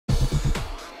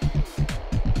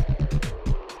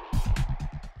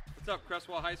up,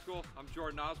 Creswell High School? I'm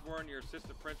Jordan Osborne, your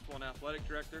Assistant Principal and Athletic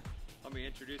Director. Let me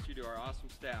introduce you to our awesome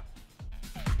staff.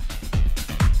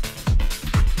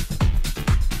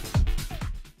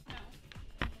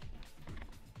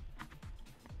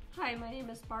 Hi, my name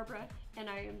is Barbara, and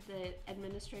I am the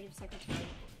Administrative Secretary.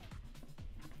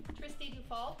 Tristy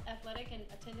Dufault, Athletic and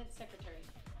Attendance Secretary.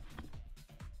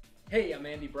 Hey, I'm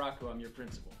Andy Bracco, I'm your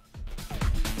principal.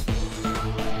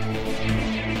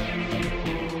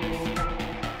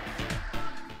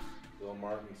 Bill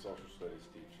Martin, Social Studies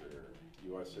teacher,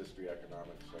 U.S. History,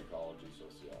 Economics, Psychology,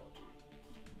 Sociology.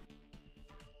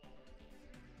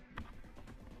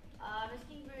 Miss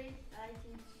Kingsbury, I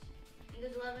teach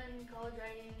English 11, college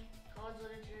writing, college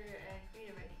literature, and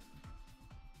creative writing.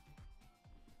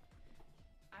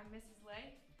 I'm Mrs.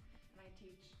 Lay, and I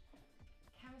teach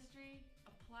chemistry,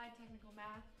 applied technical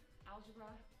math,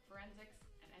 algebra, forensics,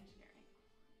 and engineering.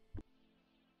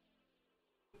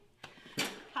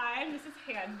 Hi, I'm Mrs.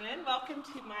 Handman. Welcome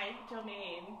to my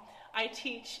domain. I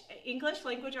teach English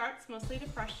language arts, mostly to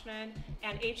freshmen,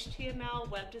 and HTML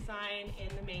web design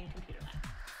in the main computer lab.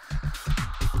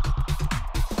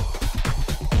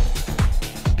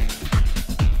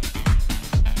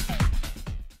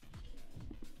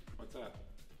 What's up?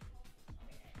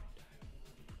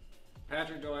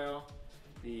 Patrick Doyle,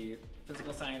 the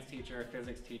physical science teacher,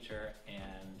 physics teacher,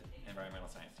 and environmental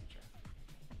science teacher.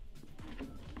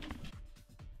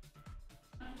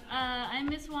 I'm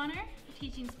Miss Warner,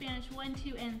 teaching Spanish 1,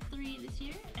 2, and 3 this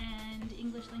year, and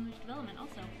English language development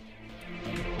also.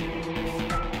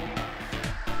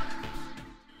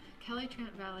 Kelly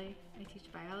Trent Valley. I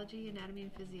teach biology, anatomy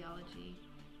and physiology,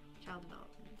 child development.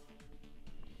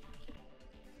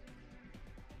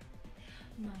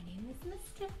 My name is Miss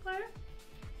Stifler.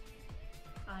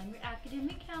 I'm your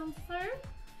academic counselor,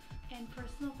 and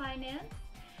personal finance,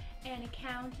 and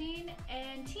accounting,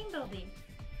 and team building.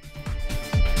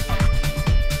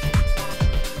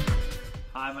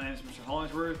 Hi, my name is Mr.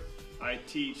 Hollingsworth. I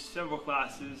teach several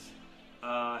classes.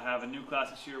 I have a new class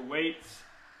this year, weights,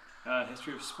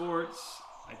 history of sports.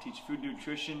 I teach food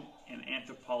nutrition and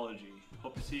anthropology.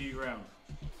 Hope to see you around.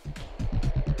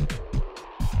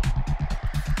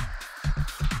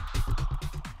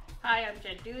 Hi, I'm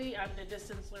Jen Dewey. I'm the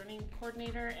Distance Learning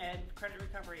Coordinator and Credit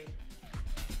Recovery.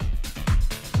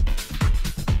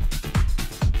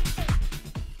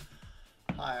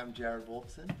 Hi, I'm Jared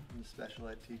Wolfson. I'm the special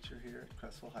ed teacher here at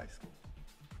Creswell High School.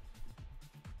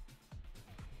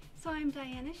 So I'm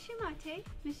Diana Shumate,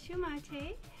 Miss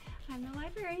Shumate. I'm the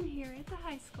librarian here at the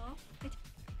high school.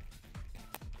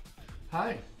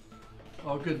 Hi.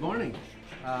 Oh, good morning.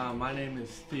 My name is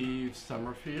Steve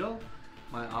Summerfield.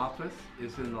 My office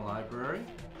is in the library.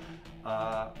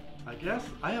 I guess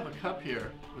I have a cup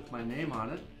here with my name on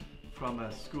it from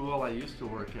a school I used to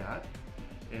work at.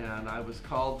 And I was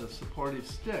called the supportive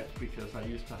stick because I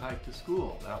used to hike to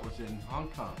school. That was in Hong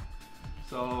Kong.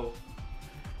 So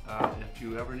if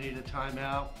you ever need a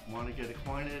timeout, want to get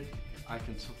acquainted, I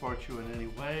can support you in any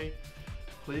way.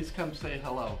 Please come say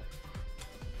hello.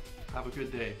 Have a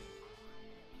good day.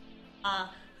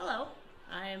 Hello,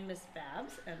 I'm Miss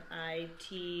Babs, and I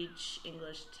teach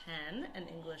English 10 and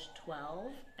English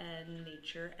 12 and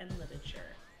nature and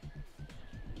literature.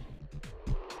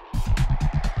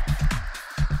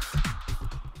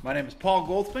 My name is Paul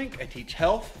Goldspink. I teach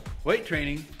health, weight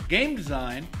training, game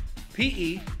design,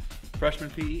 PE, freshman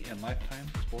PE, and lifetime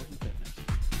sport and fitness.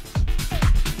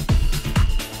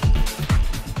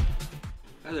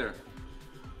 Hi there.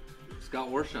 Scott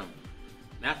Worsham,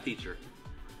 math teacher.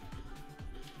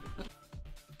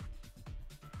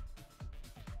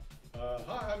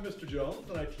 Hi, I'm Mr. Jones,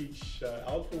 and I teach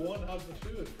Algebra 1, Algebra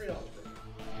 2, and Pre-Algebra.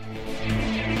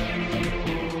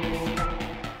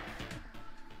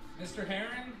 Mr.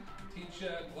 Herron, teach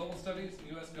Global Studies and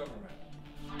U.S. Government.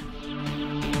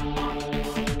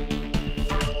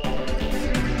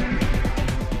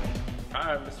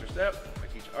 Hi, I'm Mr. Stepp. I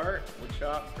teach art,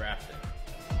 woodshop, drafting.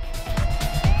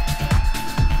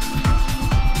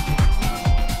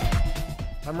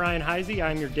 I'm Ryan Heisey.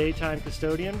 I'm your daytime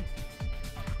custodian,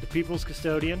 the People's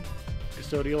Custodian,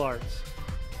 Custodial Arts.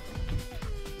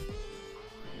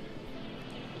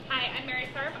 Hi, I'm Mary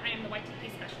Tharp. I am the YTP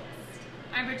Specialist.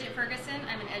 I'm Bridget Ferguson.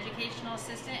 I'm an Educational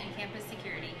Assistant in Campus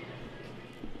Security.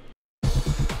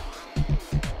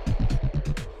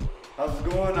 How's it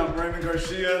going? I'm Raymond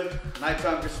Garcia,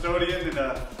 nighttime custodian, and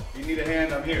if you need a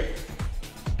hand, I'm here.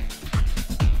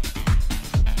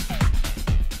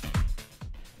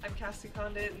 I'm Cassie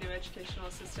Condit, new Educational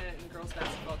Assistant and Girls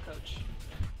Basketball Coach.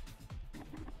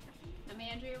 I'm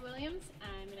Andrea Williams.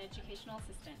 I'm an Educational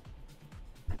Assistant.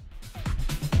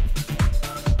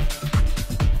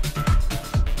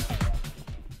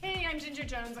 Hey,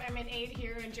 aide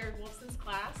here in Jared Wolfson's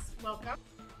class. Welcome.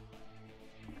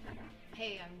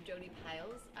 Hey, I'm Jody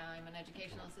Piles. I'm an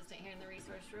educational assistant here in the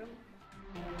resource room.